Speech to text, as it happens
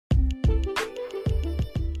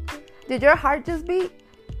Did your heart just beat?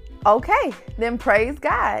 Okay, then praise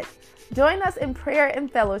God. Join us in prayer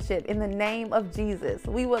and fellowship in the name of Jesus.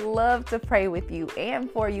 We would love to pray with you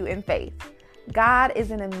and for you in faith. God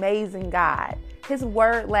is an amazing God. His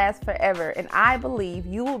word lasts forever, and I believe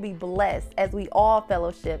you will be blessed as we all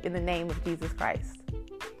fellowship in the name of Jesus Christ.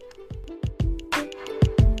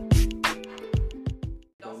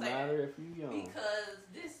 Don't matter if you're young. Because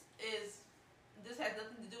this has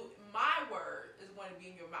nothing to do with my word is going to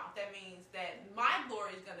be in your mouth. That means that my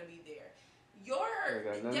glory is going to be there.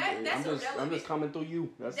 That's irrelevant. I'm just coming through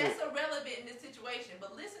you. That's irrelevant in this situation.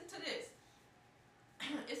 But listen to this.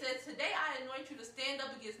 It says, today I anoint you to stand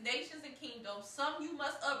up against nations and kingdoms. Some you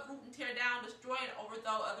must uproot and tear down, destroy and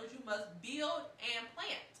overthrow. Others you must build and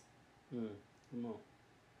plant. Come on.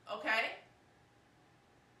 Okay?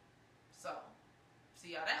 So,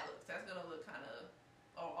 see how that looks. That's going to look kind of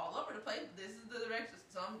all over the place. This is the direction.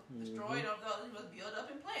 Some destroy and overthrow. You must build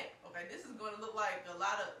up and plant. Okay, this is going to look like a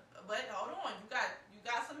lot of... But hold on, you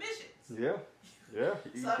got some missions. Yeah.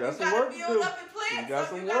 You got some work to do. Build up and plant. You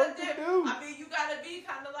got some work to do. I mean, you gotta be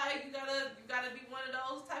kind of like you gotta be one of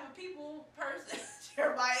those type of people person,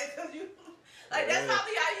 Jeremiah, because you that's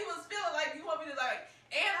probably how you was feeling. Like you want me to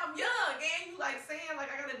and I'm young, and you saying I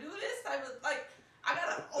gotta do this type of I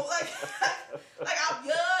gotta I'm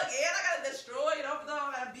young and I gotta destroy it over there.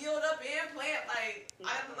 I gotta build up and plant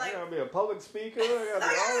I gotta be a public speaker. I gotta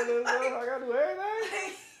do all of this. I gotta do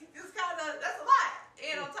everything. It's that's a lot.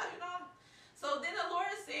 And I'm telling you, So then the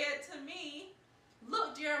Lord said to me,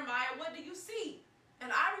 look, Jeremiah, what do you see?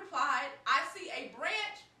 And I replied, I see a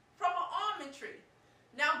branch from an almond tree.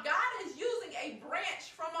 Now God is using a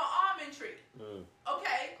branch from an almond tree.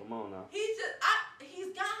 Okay? Come on now. He's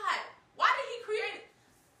God. Why did he create it?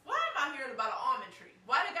 Why am I hearing about an almond tree?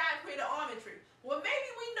 Why did God create an almond tree? Well, maybe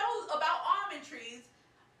we know about almond trees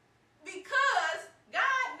because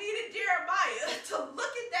God needed Jeremiah to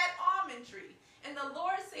look at that almond tree. And the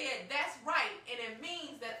Lord said, that's right. And it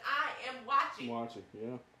means that I am watching.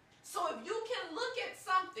 Yeah. So if you can look at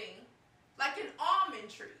something like an almond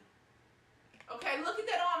tree. Okay, look at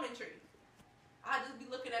that almond tree. I'll just be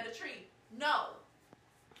looking at a tree. No.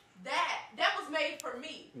 That was made for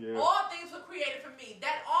me. Yeah. All things were created for me.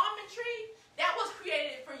 That almond tree, that was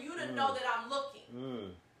created for you to know that I'm looking.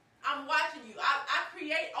 I'm watching you. I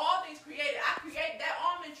create all things created. I create that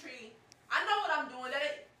almond tree. I know what I'm doing.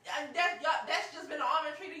 That's just been an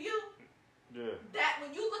almond tree to you. Yeah. That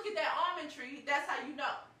when you look at that almond tree, that's how you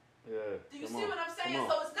know. Yeah. Do you see what I'm saying?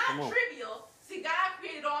 So it's not trivial. See, God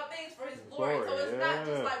created all things for His glory. So it's not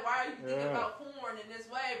just why are you thinking about corn in this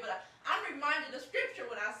way? But I'm reminded of Scripture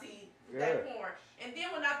when I see that corn. And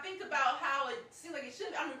then when I think about how it seems like it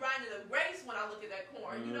should, I'm reminded of grace when I look at that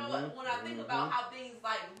corn. You know what? When I think about how things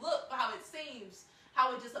look, how it seems,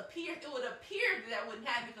 how it just appears, it would appear that wouldn't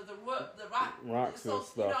happen because the rocks so, and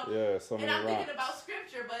stuff. So many and I'm rocks. thinking about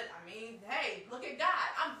Scripture, but I mean, hey, look at God.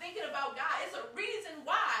 I'm thinking about God. It's a reason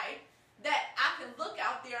why that I can look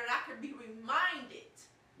out there and I can be reminded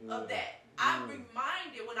of that. I'm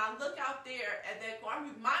reminded when I look out there at that corn,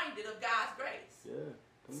 I'm reminded of God's grace. Yeah.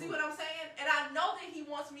 See what I'm saying? And I know that He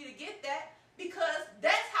wants me to get that because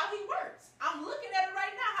that's how He works. I'm looking at it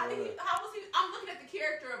right now. I'm looking at the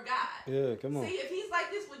character of God. Yeah, come on. See, if He's like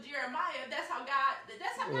this with Jeremiah, that's how God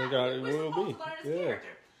we're will supposed be. to learn His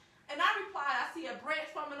character. And I replied, I see a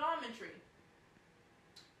branch from an almond tree.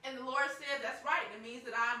 And the Lord said, that's right. It means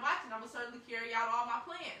that I am watching. I will certainly carry out all my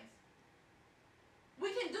plans.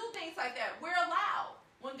 We can do things like that. We're allowed.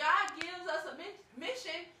 When God gives us a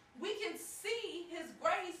mission, we can see His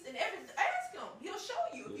grace and everything. Ask Him. He'll show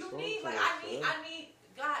you. I need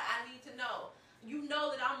God, I need to know. You know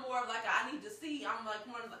that I'm more of I need to see. I'm more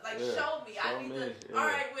show me. I need to. Yeah. All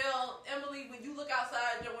right, well, Emily, when you look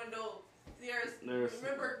outside your window, remember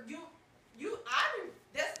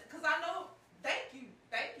that's because I know.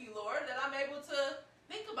 Thank you, Lord, that I'm able to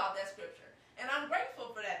think about that scripture, and I'm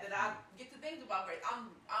grateful for that I get to think about grace.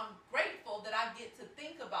 I'm grateful that I get to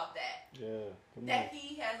think about that. Yeah. That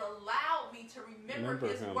He has allowed me to remember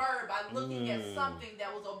His word by looking at something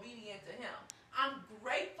that was obedient to Him. I'm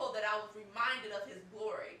grateful that I was reminded of His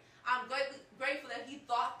glory. I'm grateful that He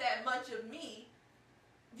thought that much of me.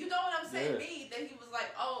 You know what I'm saying? Me, that He was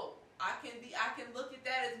like, oh, I can look at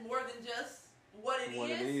that as more than just what it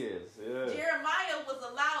is. Yeah. Jeremiah was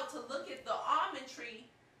allowed to look at the almond tree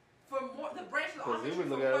for more, the branch of the almond tree for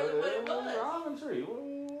more than what it was. The almond tree. What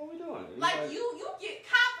are we doing? You get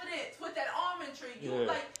confidence with that almond tree.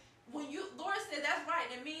 When Lord said that's right,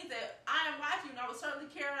 it means that I am watching and I will certainly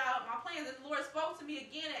carry out my plans. And the Lord spoke to me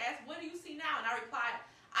again and asked, what do you see now? And I replied,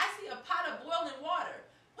 I see a pot of boiling water.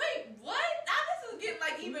 Wait, what? Now this is getting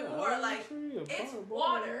like even more like it's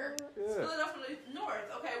water split up from the north.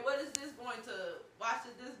 Okay, what is this going to? Why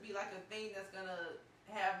should this be like a thing that's gonna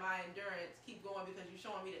have my endurance keep going because you're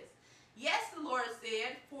showing me this? Yes, the Lord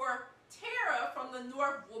said, for terror from the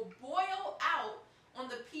north will boil out on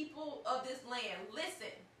the people of this land.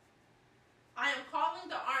 Listen, I am calling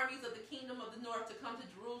the armies of the kingdom of the north to come to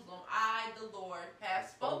Jerusalem. I, the Lord, have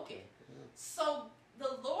spoken. So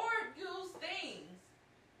the Lord used things.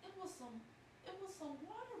 It was some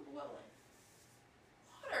water boiling.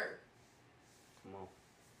 Water. Come on.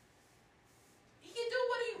 He can do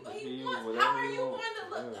what he wants. How are you going to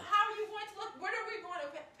look? How are you going to look? What are we going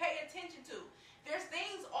to pay attention to? There's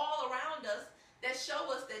things all around us that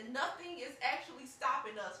show us that nothing is actually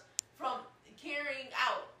stopping us from carrying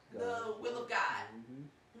out the will of God.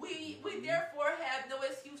 We therefore have no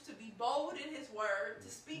excuse to be bold in His word, to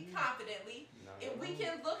speak confidently. If we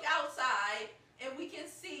can look outside and we can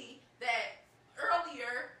see that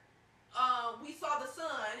earlier we saw the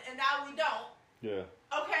sun and now we don't. Yeah.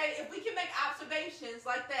 Okay, if we can make observations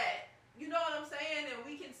like that, you know what I'm saying? And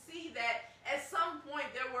we can see that at some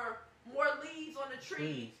point there were more leaves on the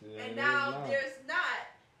tree and now there's not.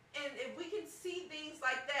 And if we can see things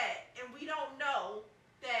like that and we don't know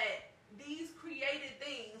that these created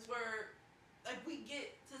things were, like, we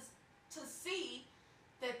get to see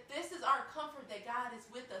that this is our comfort, that God is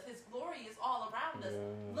with us. His glory is all around us.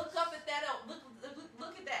 Yes. Look up at that.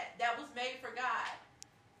 Look at that. That was made for God.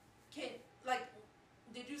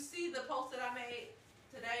 Did you see the post that I made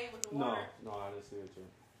today with the water? No, I didn't see it too.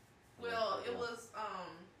 Well, it was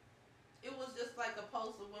just like a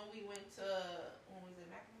post of when we went to, when was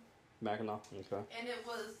it, Mackinac? Okay. And it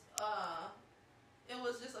was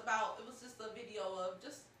just a video of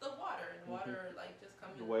just the water and water like just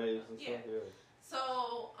coming. The waves and stuff. Yeah.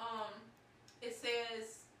 So it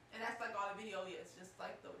says, and that's like all the video is, just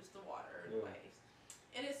like just the water and the waves.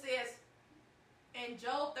 And it says in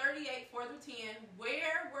Job 38:4-10,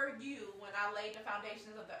 where were you when I laid the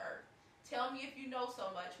foundations of the earth? Tell me if you know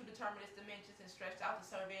so much, who determined its dimensions and stretched out the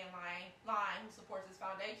surveying line, who supports its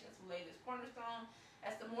foundations, who laid its cornerstone.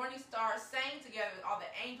 As the morning stars sang together, all the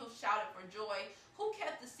angels shouted for joy. Who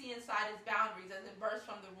kept the sea inside its boundaries as it burst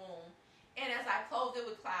from the womb? And as I clothed it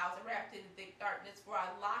with clouds and wrapped it in thick darkness, for I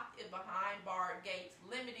locked it behind barred gates,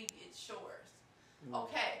 limiting its shores.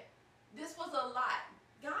 Okay, this was a lot.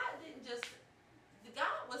 God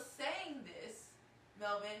was saying this,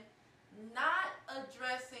 Melvin, not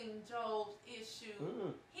addressing Job's issue.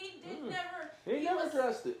 He never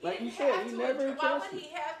addressed it. Like you said, he never addressed it. Why would he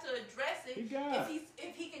have to address it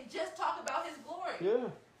if he can just talk about his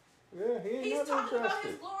glory? He's talking about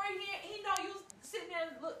his glory. He know you sitting there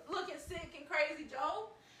looking sick and crazy, Job,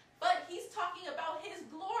 but he's talking about his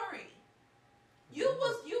glory. You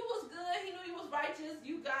was good. He knew you was righteous.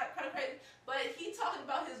 You got kind of crazy, but he talking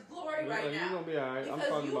about his glory right now. You're gonna be all right. I'm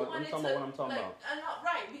talking about what I'm talking about.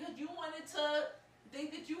 Right, because you wanted to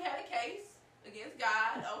think that you had a case against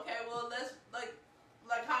God. Okay, well let's like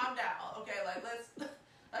calm down. Okay, let's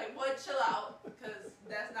chill out, because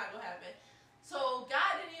that's not gonna happen. So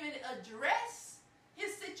God didn't even address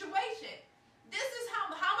his situation. This is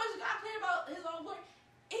how much God cared about his own glory.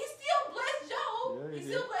 He still blessed Job. He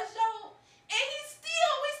still blessed Job. And we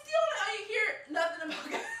still don't hear nothing about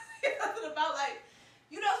God. Nothing about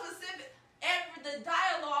specific. The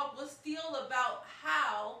dialogue was still about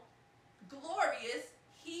how glorious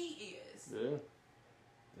he is.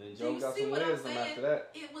 Yeah. And Job got some wisdom after that.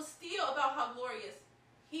 It was still about how glorious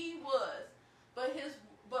he was. But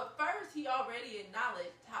first he already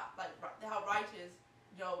acknowledged how righteous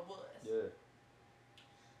Job was. Yeah.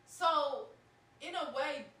 So in a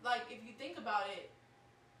way, if you think about it,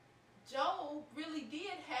 Job really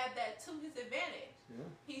did have that to his advantage. Yeah.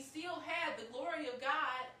 He still had the glory of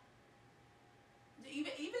God,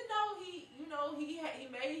 even though he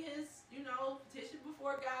made his petition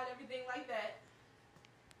before God, everything like that.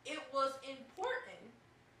 It was important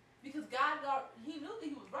because he knew that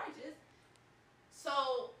he was righteous,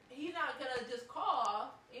 so he's not gonna just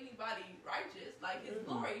call anybody righteous like his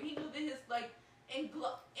glory. He knew that his and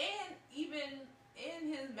even in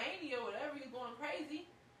his mania, whatever, he's going crazy.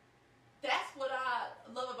 That's what I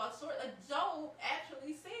love about story. Job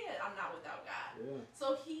actually said, "I'm not without God." Yeah.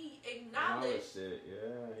 So he acknowledged it.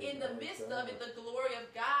 Yeah. In the midst of it, the glory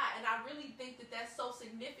of God, and I really think that that's so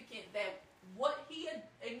significant that what he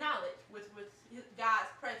acknowledged was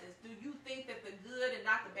God's presence. Do you think that the good and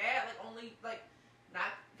not the bad, only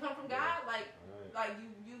not come from God?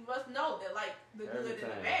 You must know that the good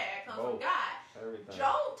and the bad comes from God. Everything.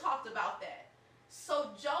 Job talked about that.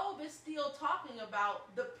 So Job is still talking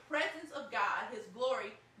about the presence of God, his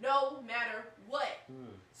glory, no matter what.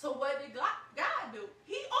 So what did God do?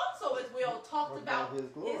 He also as well talked about His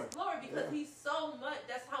glory, because he's so much.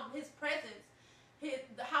 That's how his presence,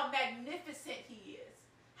 how magnificent he is,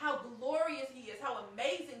 how glorious he is, how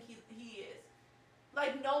amazing he is.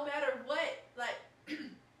 Like no matter what, like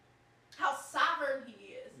how sovereign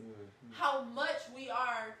he is, how much we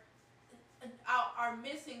are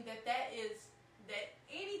missing that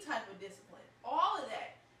any type of discipline, all of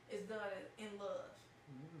that is done in love.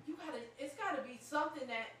 It's gotta be something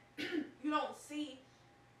that you don't see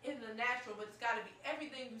in the natural, but it's gotta be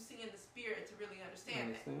everything you see in the spirit to really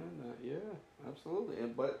understand that. Yeah, absolutely.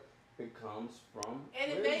 But it comes from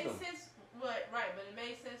and it wisdom. made sense, but it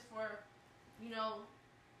made sense for, him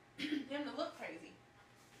to look crazy.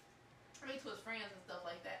 I mean, to his friends and stuff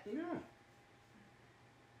like that. Yeah.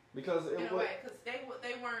 Because in a way, because they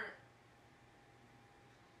weren't.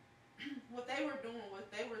 What they were doing was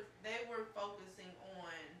they were focusing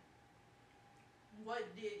on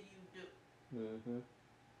what did you do.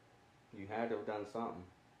 You had to have done something.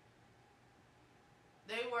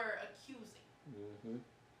 They were accusing.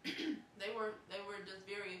 They were just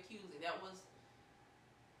very accusing. That was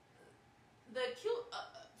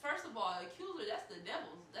first of all, accuser. That's the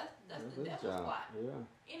devil's. That's the devil's plot. Yeah.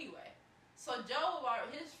 Anyway, so Job,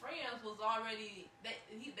 his friends was already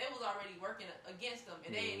they was already working against him,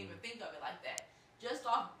 and they didn't even think of it like that. Just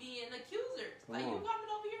off being accusers, you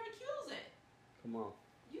coming over here accusing. Come on.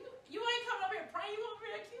 You ain't coming over here praying. You over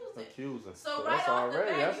here accusing. So right off the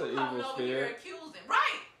bat, that's you coming over here accusing.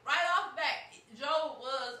 Right off the bat, Job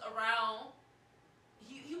was around.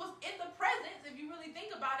 He was in the presence. If you really think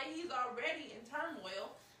about it, he's already in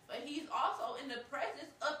turmoil, but he's also in the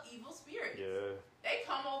presence of evil spirits. Yeah. They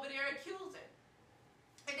come over there accusing.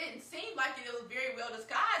 It didn't seem like it was very well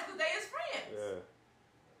disguised because they is friends.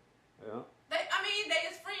 Yeah. They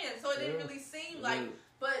is friends, so it didn't really seem like.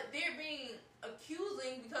 But they're being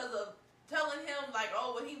accusing because of telling him like,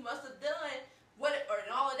 oh, what he must have done,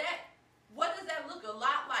 and all of that. What does that look a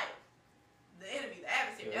lot like? The enemy, the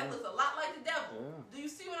adversary. Yeah. That looks a lot like the devil. Yeah. Do you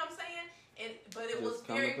see what I'm saying? But it was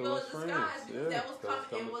very well disguised because that was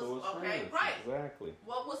coming. It was okay, right? Exactly.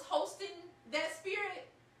 What was hosting that spirit?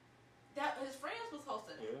 That his friends was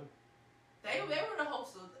hosting it. Yeah. They were the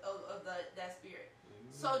hosts of that spirit.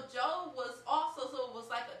 So Job was also, so it was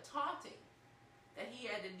like a taunting that he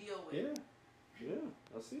had to deal with. Yeah,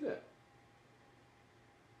 I see that.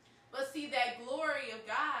 But see that glory of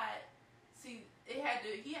God, he had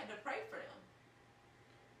to pray for them.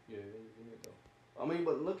 Yeah,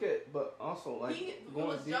 but also like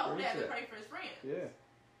Job had to pray for his friends. Yeah.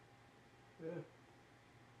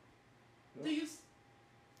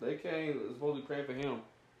 They came supposed to be praying for him.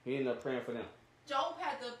 He ended up praying for them. Job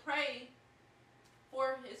had to pray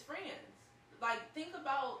for his friends. Like, think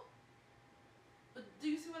about. Do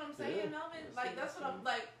you see what I'm saying, Melvin? Like, that's what I'm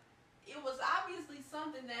like. It was obviously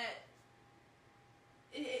something that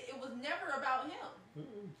it was never about him.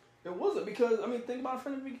 It wasn't, because think about it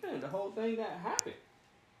from the beginning. The whole thing that happened,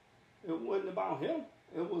 it wasn't about him.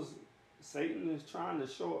 It was Satan is trying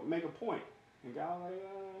to make a point, and God was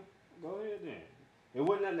like, go ahead then. It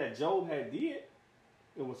wasn't nothing that Job had did.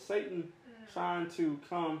 It was Satan trying to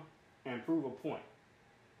come and prove a point.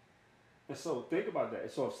 And so think about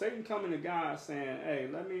that. So if Satan coming to God saying, "Hey,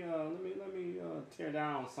 let me tear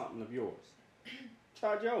down something of yours,"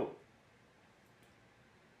 try Job.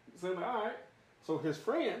 So like, all right. So his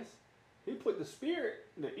friends, he put the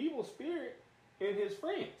evil spirit, in his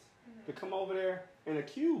friends to come over there and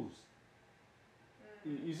accuse.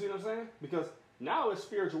 You see what I'm saying? Because now it's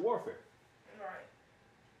spiritual warfare. Right.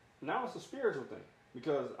 Now it's a spiritual thing.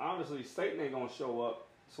 Because obviously Satan ain't gonna show up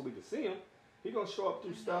so we can see him. He's going to show up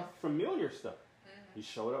through familiar stuff. He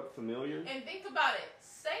showed up familiar. And think about it.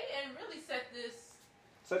 Satan really set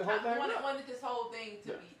the whole thing wanted this whole thing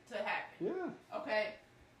to happen. Yeah. Okay.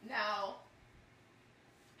 Now,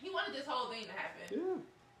 he wanted this whole thing to happen. Yeah.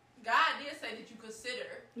 God did say that you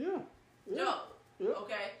consider Job. Yeah.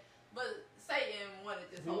 Okay. But Satan wanted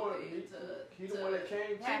this whole thing He's the one that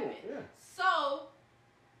came happen. To him. Yeah. So,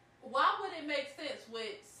 why would it make sense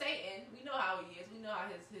with Satan? We know how he is. We know how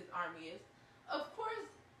his army is. Of course,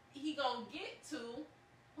 he gonna get to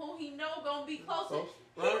who he know gonna be closest.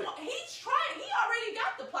 Right. He's trying. He already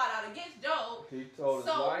got the plot out against Job. He told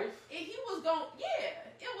his wife. If he was going,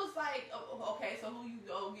 it was like, okay, so who you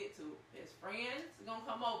go get to? His friends gonna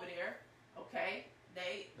come over there. Okay,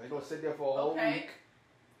 they gonna sit there for a whole week.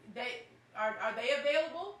 They are they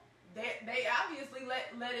available? They obviously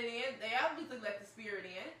let it in. They obviously let the spirit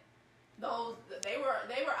in. They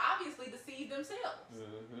were obviously deceived themselves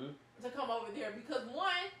to come over there, because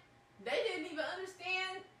one, they didn't even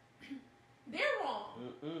understand they're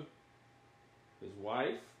wrong. His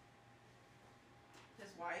wife.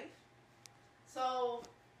 His wife. So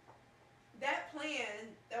that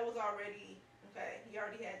plan that was already okay. He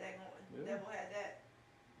already had that going. The devil had that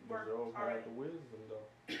work Job already. had the wisdom though.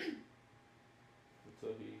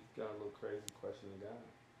 Until he got a little crazy questioning God.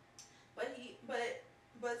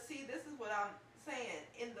 But see, this is what I'm saying.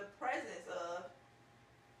 In the presence of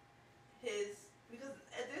his, because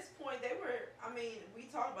at this point they were. I mean, we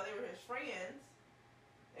talked about they were his friends.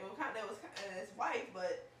 They were kind of his wife,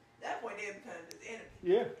 but at that point they had become his enemy.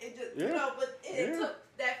 Yeah. It just but Yeah. it took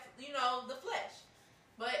that the flesh.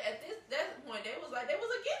 But at that point they was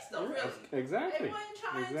against them really. Exactly. They wasn't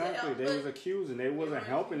trying to help. They was accusing. They wasn't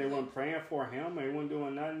helping. They accusing. wasn't praying for him. They wasn't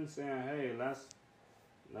doing nothing. Saying, "Hey,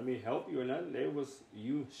 let me help you," or nothing. They was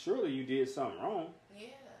surely you did something wrong.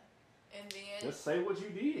 Yeah. And then Just say what you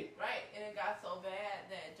did. right, and it got so bad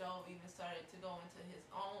that Job even started to go into his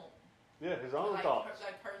own. Yeah, his own like, thoughts.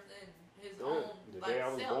 Like person, his Yeah, own the like day I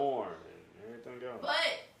was self. born and everything else.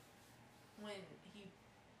 But when he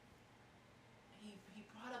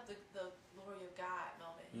brought up the glory of God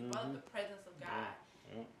moment, he brought up the presence of God.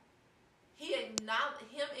 Yeah. He acknowledging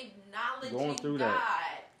Going through God.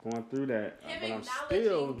 that. Going through that. Him But I'm acknowledging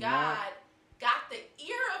still God got the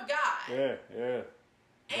ear of God. Yeah.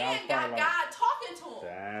 And got God talking to him.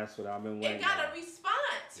 That's what I've been waiting It got on. a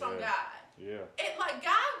response from God. Yeah. It like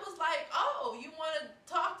God was like, "Oh, you want to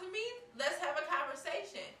talk to me? Let's have a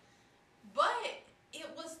conversation." But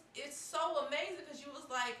it's so amazing because you was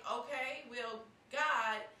like, "Okay, well,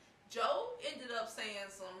 God." Job ended up saying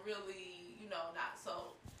some really, not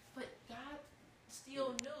so. But God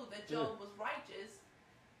still knew that Job was righteous,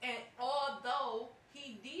 and although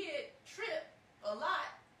he did trip a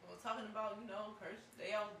lot, we're talking about curse the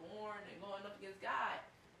day I was born and going up against God,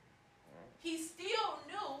 he still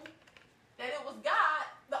knew that it was God,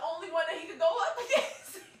 the only one that he could go up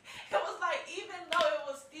against. It was like, even though it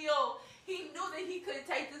was still, he knew that he couldn't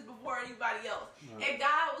take this before anybody else. Right. And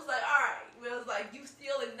God was like, all right. It was like, you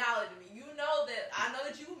still acknowledge me. You know that, I know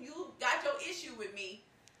that you got your issue with me,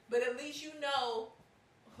 but at least you know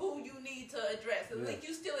who you need to address. At least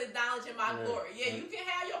you still acknowledging my glory. Yeah, you can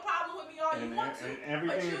have your problem with me all you want to.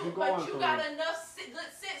 But you got enough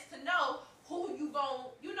good sense to know who you gon',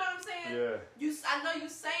 you know what I'm saying? Yeah. I know you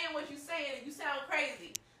saying what you saying and you sound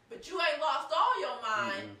crazy, but you ain't lost all your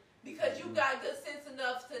mind because you got good sense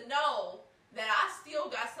enough to know that I still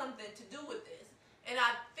got something to do with this. And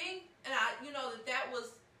I think,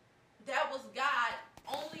 that was God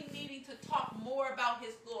only needing to talk more about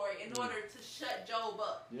his glory in order to shut Job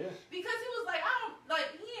up. Yeah. Because he was like,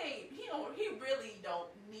 he really don't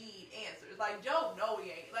need answers. Like Job, no,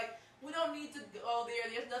 he ain't. Like, we don't need to go there.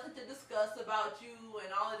 There's nothing to discuss about you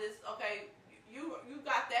and all of this. Okay, you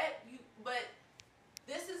got that. But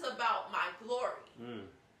this is about my glory. And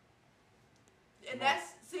that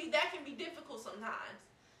can be difficult sometimes.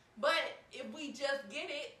 But if we just get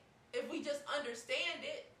it, if we just understand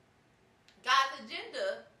it, God's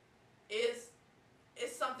agenda is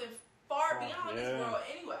something far beyond this world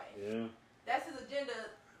anyway. Yeah. That's his agenda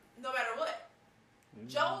no matter what.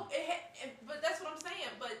 Job, but that's what I'm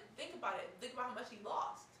saying. But think about it. Think about how much he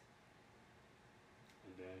lost.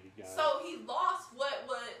 And then he got So he lost what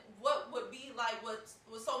would be like what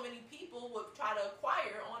so many people would try to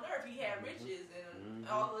acquire on earth. He had riches and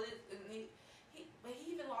all of this, and he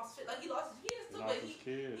even lost shit. Like he lost his kids too, but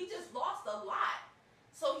he just lost a lot.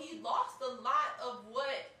 So he lost a lot of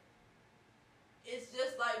what is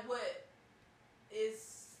just like what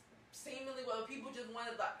is seemingly what people just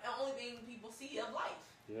wanted, like the only thing people see of life.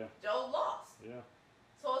 Yeah. Job lost. Yeah.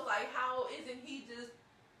 So it's like, how isn't he just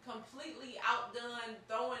completely outdone,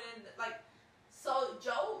 throwing in, like, so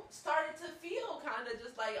Job started to feel kind of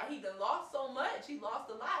just like he done lost so much. He lost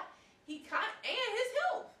a lot. And his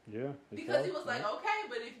health. Yeah. Because he was like, okay,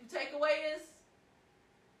 but if you take away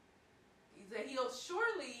he said he'll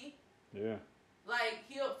surely, like,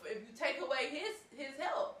 if you take away his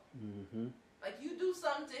health, like, you do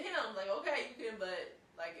something to him, like, okay, you can, but,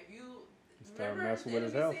 like, if you, remember, messing with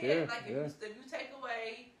his health, said, like, if you take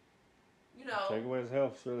away, take away his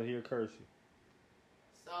health, surely he'll curse you.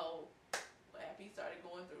 So, what happened? He started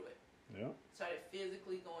going through it. Yeah. Started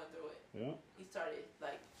physically going through it. Yeah. He started,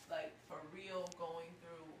 like for real going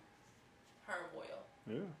through turmoil.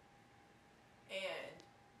 Yeah. And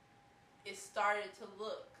it started to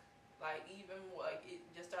look like it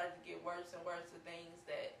just started to get worse and worse. The things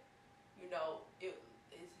that,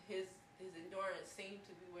 his endurance seemed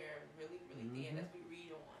to be wearing really, really thin as we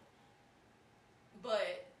read on.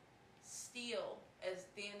 But still, as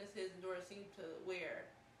thin as his endurance seemed to wear,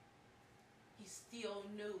 he still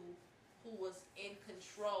knew who was in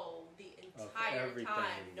control the Of entire everything.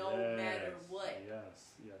 time, no matter what.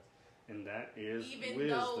 Yes, yes. And that is Even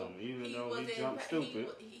wisdom. though Even he though was he jumped stupid.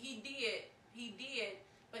 he did,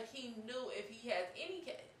 but he knew if he has any,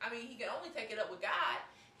 he could only take it up with God.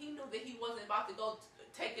 He knew that he wasn't about to go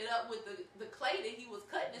take it up with the clay that he was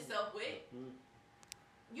cutting himself with. Mm-hmm.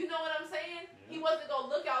 You know what I'm saying? Yeah. He wasn't gonna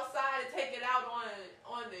look outside and take it out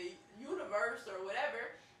on the universe or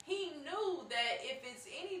whatever. He knew that if it's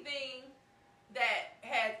anything that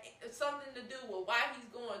had something to do with why he's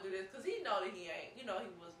going through this, because he know that he ain't, he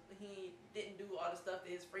didn't do all the stuff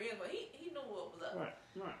that his friends, but he knew what was up. Right.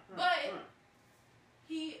 But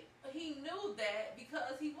he knew that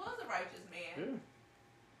because he was a righteous man. Yeah.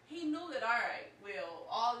 He knew that, all right, well,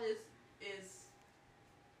 all this is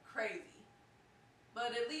crazy,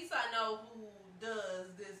 but at least I know who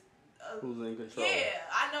does this. Who's in control? Yeah,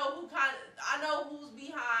 I know who's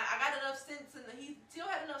behind. I got enough sense, and he still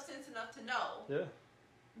had enough sense enough to know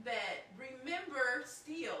that remember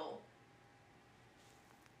still,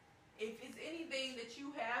 if it's anything that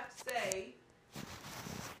you have to say,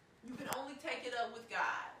 you can only take it up with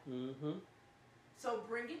God. Mm-hmm. So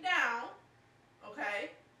bring it down,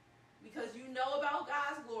 okay? Because you know about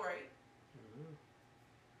God's glory. Mm-hmm.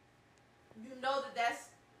 You know that that's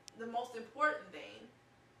the most important thing.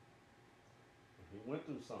 He went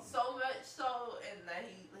through something. So much so, and that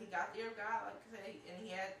he got there with God, like I said, and he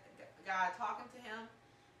had God talking to him.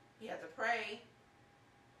 He had to pray.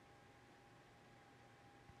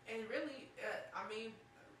 And really,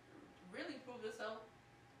 really prove yourself.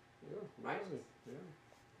 Yeah, righteous. really.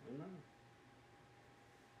 Yeah.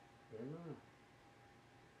 Amen.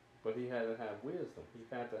 But he had to have wisdom. He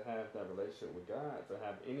had to have that relationship with God to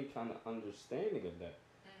have any kind of understanding of that.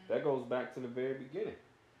 Mm-hmm. That goes back to the very beginning.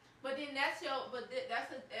 But then that's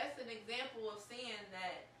an example of saying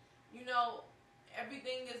that,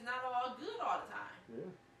 everything is not all good all the time. Yeah.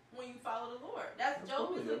 When you follow the Lord,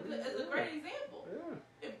 Job is a great example. Yeah.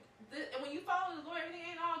 When you follow the Lord, everything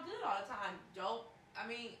ain't all good all the time, Job.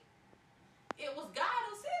 It was God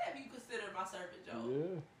who said, "Have you considered my servant Job?"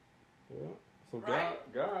 Yeah. So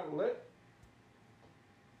right? God let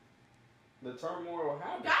the turmoil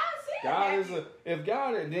happen. God said,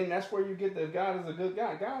 then that's where you get that God is a good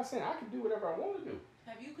God. God saying, I can do whatever I want to do.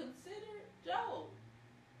 Have you considered Job?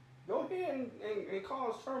 Go ahead and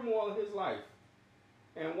cause turmoil in his life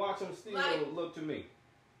and watch him still look to me.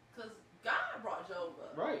 Because God brought Job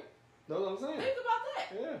up. Right. That's what I'm saying. Think about that.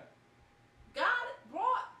 Yeah. God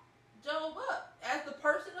brought Job up as the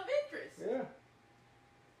person of interest. Yeah.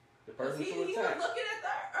 The person to he was attack. looking at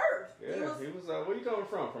the earth. Yeah. He was where you coming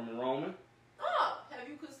from? From Roman? Have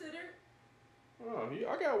you considered?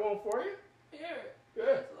 I got one for you. Here.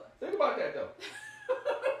 Yeah. Think about that though.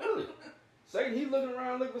 Really. Satan, he looking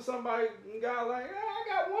around looking for somebody, and God like, I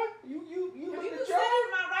got one. You Have look you at Job? considered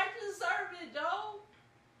my righteous servant, Job?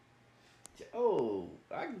 Oh,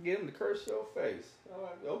 I can get him to curse your face. I'm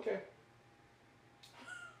like, okay.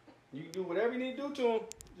 You can do whatever you need to do to him.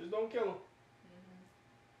 Just don't kill him. Mm-hmm.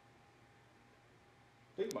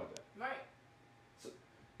 Think about that. Right. So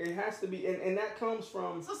it has to be, and that comes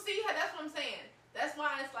from. So see, that's what I'm saying. That's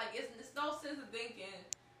why it's like it's no sense of thinking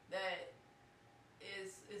that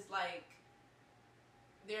it's like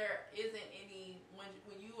there isn't any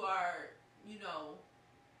when you are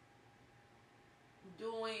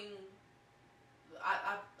doing.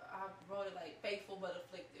 I wrote it like faithful but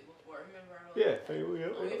afflicted before. Remember I wrote Yeah, faithful.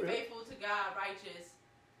 faithful. When you're faithful to God, righteous,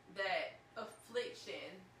 that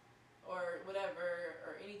affliction or whatever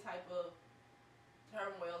or any type of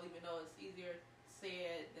turmoil, even though it's easier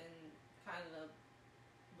said than kind of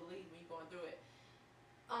believe when you're going through it,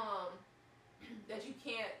 that you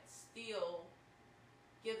can't still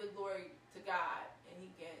give the glory to God and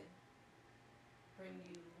He can bring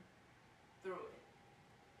you through it.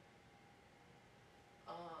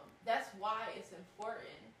 That's why it's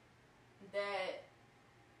important that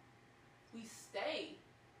we stay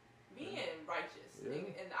being righteous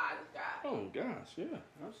in the eyes of God. Oh gosh, yeah,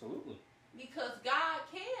 absolutely. Because God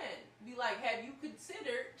can be like, have you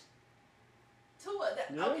considered to it?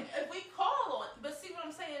 Okay, if we call on, but see what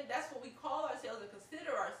I'm saying? That's what we call ourselves and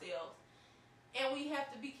consider ourselves. And we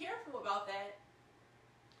have to be careful about that.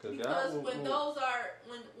 Because when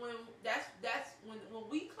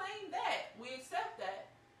we claim that, we accept that,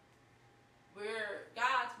 we're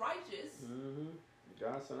God's righteous. Mm-hmm.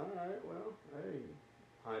 God said, all right, well,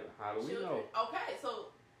 hey, how do we know? Okay,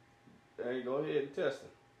 so. Hey, go ahead and test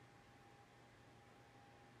it.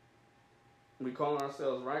 We call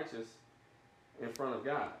ourselves righteous in front of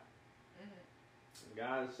God. Mm-hmm.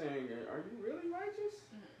 God is saying, are you really righteous?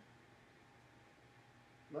 Mm-hmm.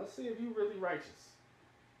 Let's see if you're really righteous.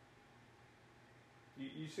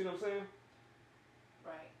 You see what I'm saying?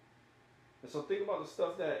 Right. And so think about the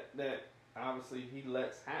stuff that obviously he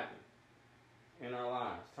lets happen in our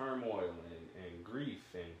lives. Turmoil and grief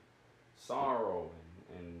and sorrow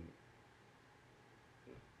and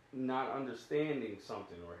not understanding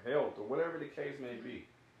something or health or whatever the case may be.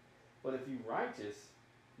 But if you're righteous,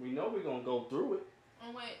 we know we're going to go through it.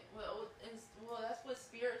 And well, that's what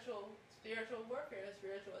spiritual warfare is,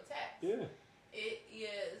 spiritual attacks. Yeah. It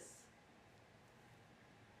is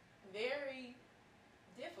very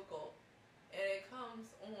difficult, and it comes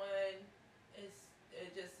on.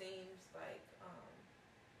 It just seems like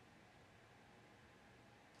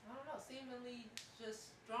I don't know, seemingly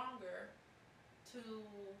just stronger to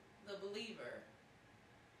the believer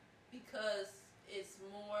because it's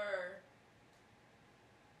more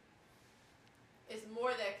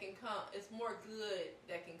that can come. It's more good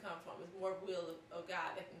that can come from. It's more will of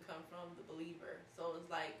God that can come from the believer. So it's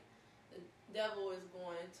like the devil is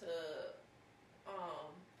going to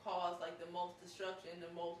cause like the most destruction,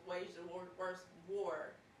 the most wage the worst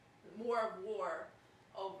war, more of war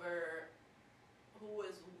over who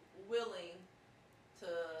is willing to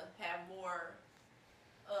have more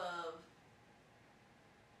of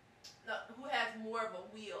who has more of a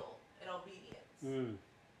will and obedience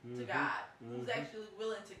to God, who's actually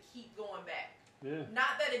willing to keep going back. Yeah.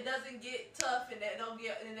 Not that it doesn't get tough and that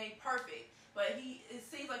it ain't perfect, but it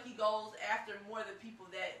seems like he goes after more the people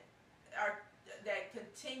that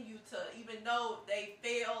continue to, even though they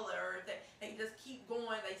fail or they just keep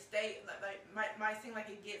going, they stay. Like might seem like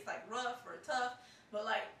it gets like rough or tough, but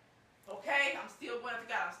like, okay, I'm still going after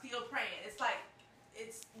God. I'm still praying. It's like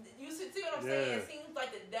you see what I'm saying? It seems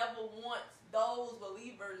like the devil wants those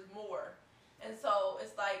believers more. And so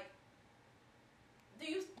it's like, do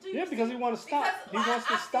you because he wants to stop. He wants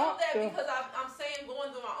to stop. I feel that because I'm saying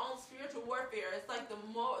going through my own spiritual warfare. It's like the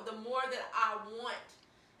more that I want,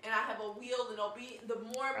 and I have a will and obedience, the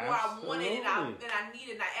more and more I want it and I need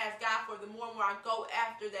it and I ask God for it, the more and more I go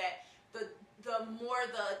after that, the more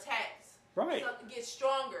the attacks get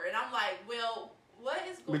stronger. And I'm like, well, what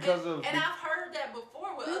is going on? And I've heard that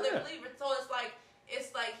before with other believers. So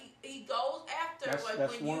it's like he goes after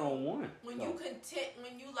that's when one-on-one. When you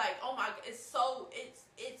like, oh my, it's so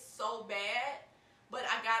bad, but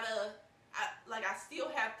I still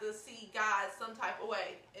have to see God some type of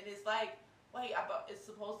way, and it's like, wait, it's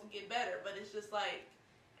supposed to get better, but it's just like,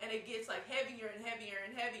 and it gets like heavier and heavier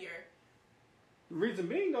and heavier. The reason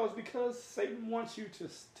being though is because Satan wants you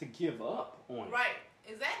to give up on it. Right,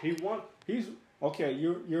 exactly. He's okay.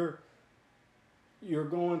 You're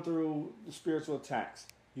going through the spiritual attacks.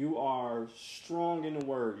 You are strong in the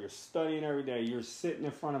Word. You're studying every day. You're sitting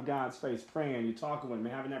in front of God's face, praying. You're talking with Him,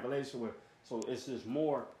 having that relationship with Him. So it's just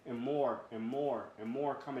more and more and more and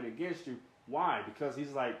more coming against you. Why? Because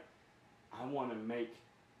He's like, I want to make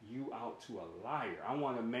you out to a liar. I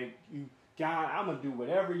want to make you, God, I'm going to do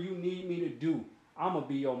whatever you need me to do. I'm going to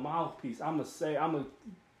be your mouthpiece. I'm going to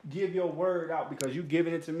give your word out because you're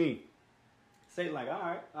giving it to me. Satan like, all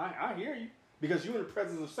right, I hear you. Because you're in the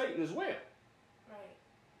presence of Satan as well. Right.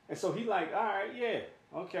 And so he like, all right, yeah,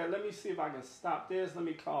 okay, let me see if I can stop this. Let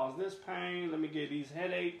me cause this pain. Let me get these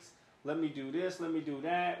headaches. Let me do this. Let me do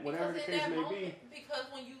that. Whatever the case may be. Because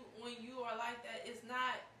when you are like that, it's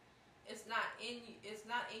not in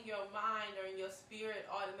your mind or in your spirit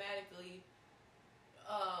automatically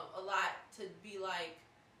a lot to be like,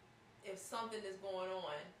 if something is going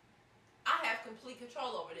on, I have complete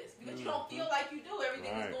control over this, because you don't feel like you do.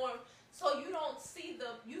 Everything is going. So you don't see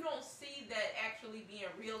that actually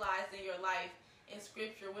being realized in your life in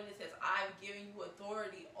Scripture when it says, "I've given you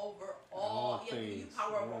authority over all evil,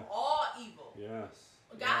 power over all evil." Yes.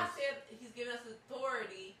 God said He's given us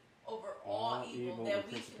authority over all evil, that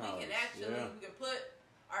we can actually we can put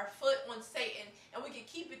our foot on Satan and we can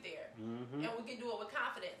keep it there, and we can do it with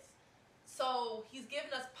confidence. So He's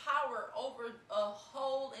given us power over a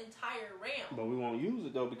whole entire realm. But we won't use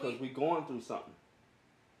it though because we're going through something.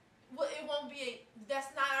 Well, it won't be.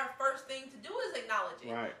 That's not our first thing to do is acknowledge it.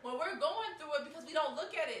 Right. When we're going through it, because we don't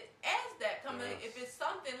look at it as that coming. If it's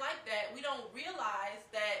something like that, we don't realize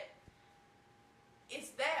that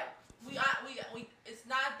it's that. It's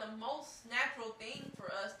not the most natural thing for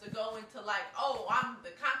us to go into like, oh, I'm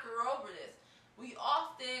the conqueror over this. We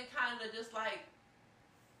often kind of just like,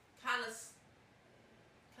 kind of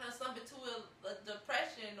slump into a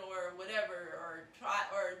depression or whatever, or try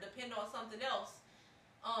or depend on something else.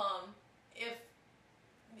 If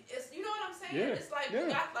it's, you know what I'm saying? Yeah. It's like we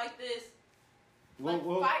got like this.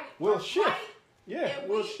 We'll shift.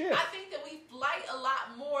 We'll shift. I think that we fight a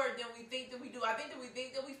lot more than we think that we do. I think that we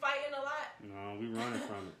think that we fighting a lot. No, we running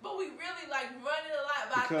from it. But we really like running a lot.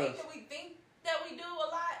 But I think that we think that we do.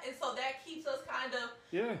 kind of,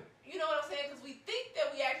 Yeah. you know what I'm saying? Because we think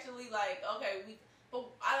that we actually like, okay,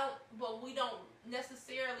 but we don't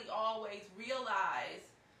necessarily always realize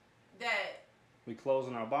that. We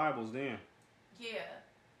closing our Bibles then. Yeah,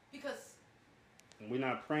 because we're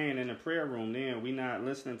not praying in the prayer room then. We're not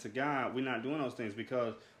listening to God. We're not doing those things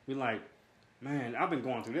because we like, man, I've been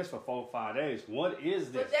going through this for 4 or 5 days. What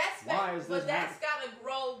is this? Why is this? But that's got to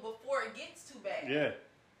grow before it gets too bad. Yeah.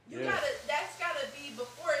 That's gotta be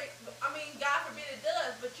before it, I mean, God forbid it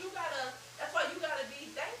does, but that's why you gotta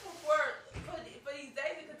be thankful for these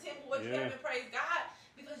days and continue what you have and praise God,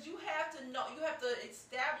 because you have to know, you have to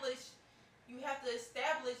establish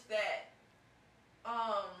that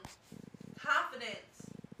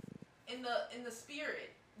confidence in the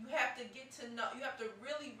spirit. You have to get to know, you have to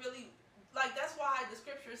really, really, like, that's why the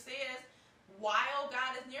scripture says, while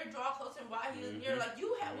God is near, draw close, and while he is near, like,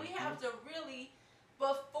 we have to really,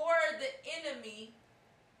 before the enemy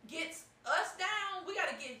gets us down, we got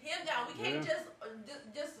to get him down. We can't just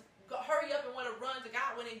hurry up and want to run to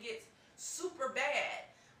God when it gets super bad.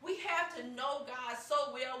 We have to know God so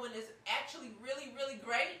well when it's actually really, really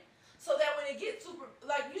great, so that when it gets super,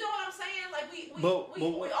 like, you know what I'm saying? Like, we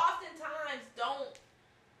oftentimes don't,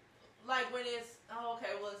 like, when it's,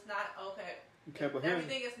 it's not, but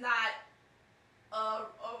everything is not a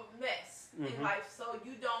mess in life, so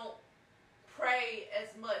you don't pray as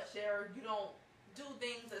much, or you don't do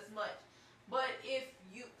things as much. But if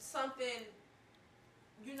something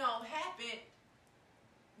happened,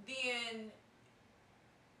 then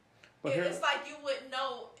it's like you wouldn't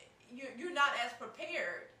know, you're not as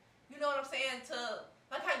prepared. You know what I'm saying? To,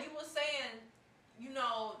 like how you were saying,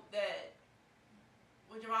 that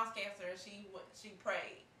with your mom's cancer, she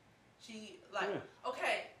prayed. She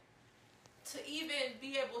to even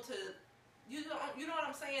be able to, you know what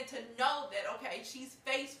I'm saying? To know that, she's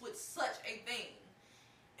faced with such a thing.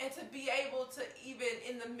 And to be able to, even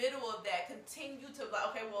in the middle of that, continue to,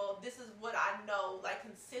 like, this is what I know, like,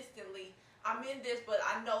 consistently. I'm in this, but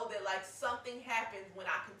I know that, like, something happens when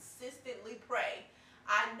I consistently pray.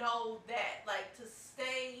 I know that, like, to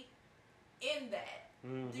stay in that. Do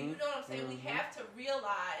you know what I'm saying? We have to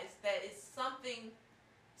realize that it's something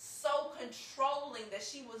so controlling that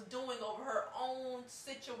she was doing over her own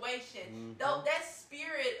situation. Though that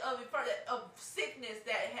spirit of sickness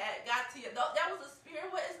that had got to you, that was a spirit.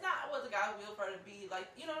 Well, it wasn't God's will for her to be like,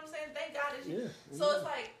 you know what I'm saying? Thank God that she. So it's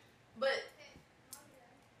like, but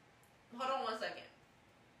hold on one second.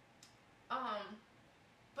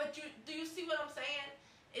 But do you see what I'm saying?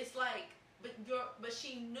 It's like, but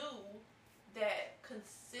she knew that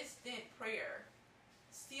consistent prayer.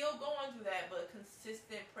 Still going through that, but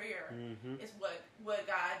consistent prayer is what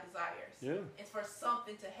God desires. Yeah. It's for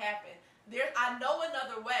something to happen. I know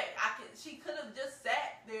another way. She could have just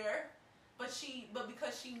sat there, but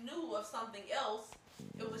because she knew of something else,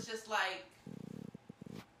 it was just like,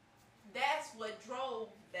 that's what drove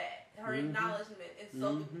that, her acknowledgement. And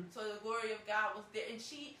so the glory of God was there. And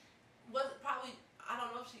she wasn't probably, I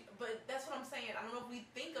don't know if but that's what I'm saying. I don't know if we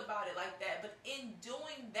think about it like that, but in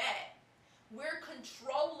doing that, we're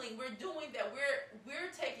controlling, we're doing that,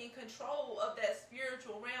 we're taking control of that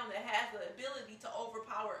spiritual realm that has the ability to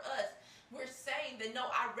overpower us. We're saying that,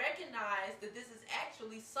 no, I recognize that this is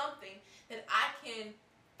actually something that I can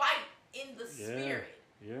fight in the spirit.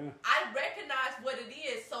 Yeah. I recognize what it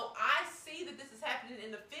is, so I see that this is happening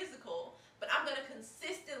in the physical, but I'm going to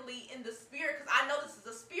consistently in the spirit, because I know this is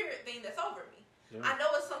a spirit thing that's over me. Yeah. I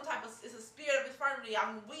know it's it's a spirit of infirmity.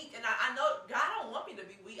 I'm weak, and I know God don't want me to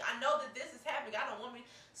be weak. I know that this is happening. God don't want me.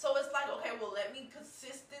 So it's like, let me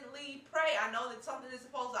consistently pray. I know that something is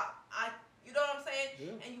supposed to, you know what I'm saying?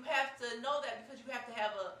 Yeah. And you have to know that, because you have to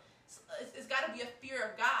have it's got to be a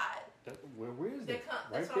fear of God. Where is it?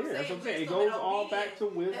 Right there. That's what I'm saying. It goes all back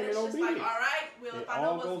to wisdom and obedience. Like, all right, well, if I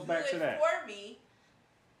know what's good for me,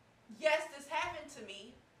 yes, this happened to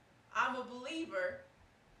me. I'm a believer.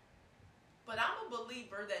 But I'm a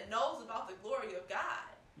believer that knows about the glory of God.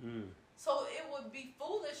 So it would be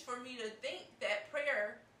foolish for me to think that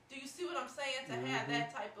prayer, do you see what I'm saying? To have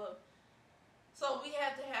that type of, so we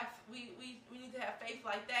have to have, we need to have faith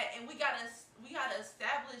like that, and we gotta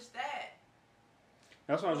establish that.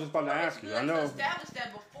 That's what I was just about to ask you. I know. To establish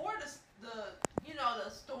that before the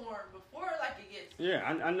storm, before it gets. Yeah,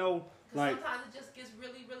 I know. Like, sometimes it just gets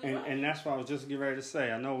really, really rough. And that's what I was just getting ready to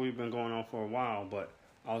say. I know we've been going on for a while, but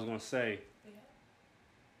I was gonna say.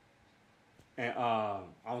 And I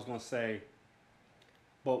was going to say,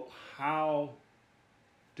 but how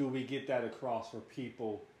do we get that across for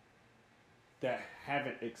people that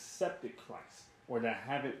haven't accepted Christ, or that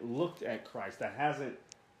haven't looked at Christ, that hasn't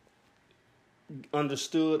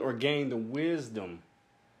understood or gained the wisdom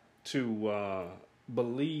to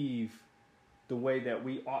believe the way that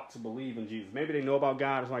we ought to believe in Jesus. Maybe they know about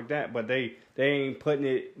God and like that, but they ain't putting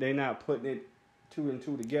it. They're not putting it two and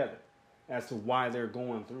two together as to why they're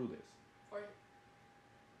going through this.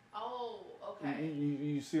 Okay.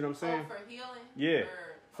 You see what I'm saying? For healing? Yeah.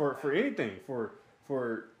 For anything. For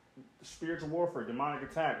spiritual warfare, demonic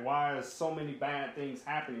attack. Why is so many bad things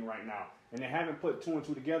happening right now? And they haven't put two and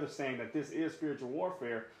two together saying that this is spiritual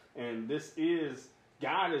warfare and this is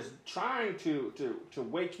God is trying to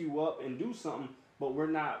wake you up and do something, but we're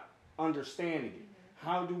not understanding it. Mm-hmm.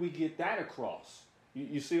 How do we get that across?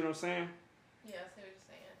 You see what I'm saying? Yeah, I see what you're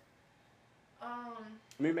saying.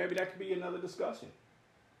 I mean, maybe that could be another discussion.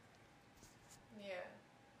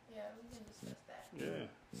 Yeah, we can discuss that. Yeah.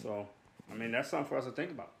 So, I mean, that's something for us to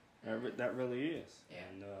think about. That really is. Yeah.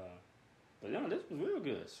 And, but no, this was real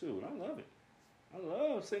good. Shoot, I love it. I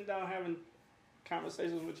love sitting down having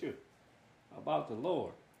conversations with you about the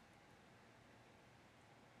Lord.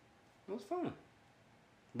 It was fun.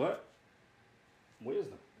 But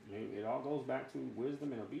wisdom. I mean, it all goes back to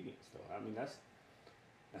wisdom and obedience, though. I mean, that's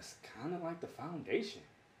kind of like the foundation.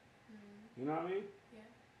 Mm-hmm. You know what I mean? Yeah.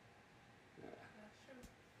 That's true.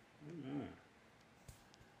 Amen.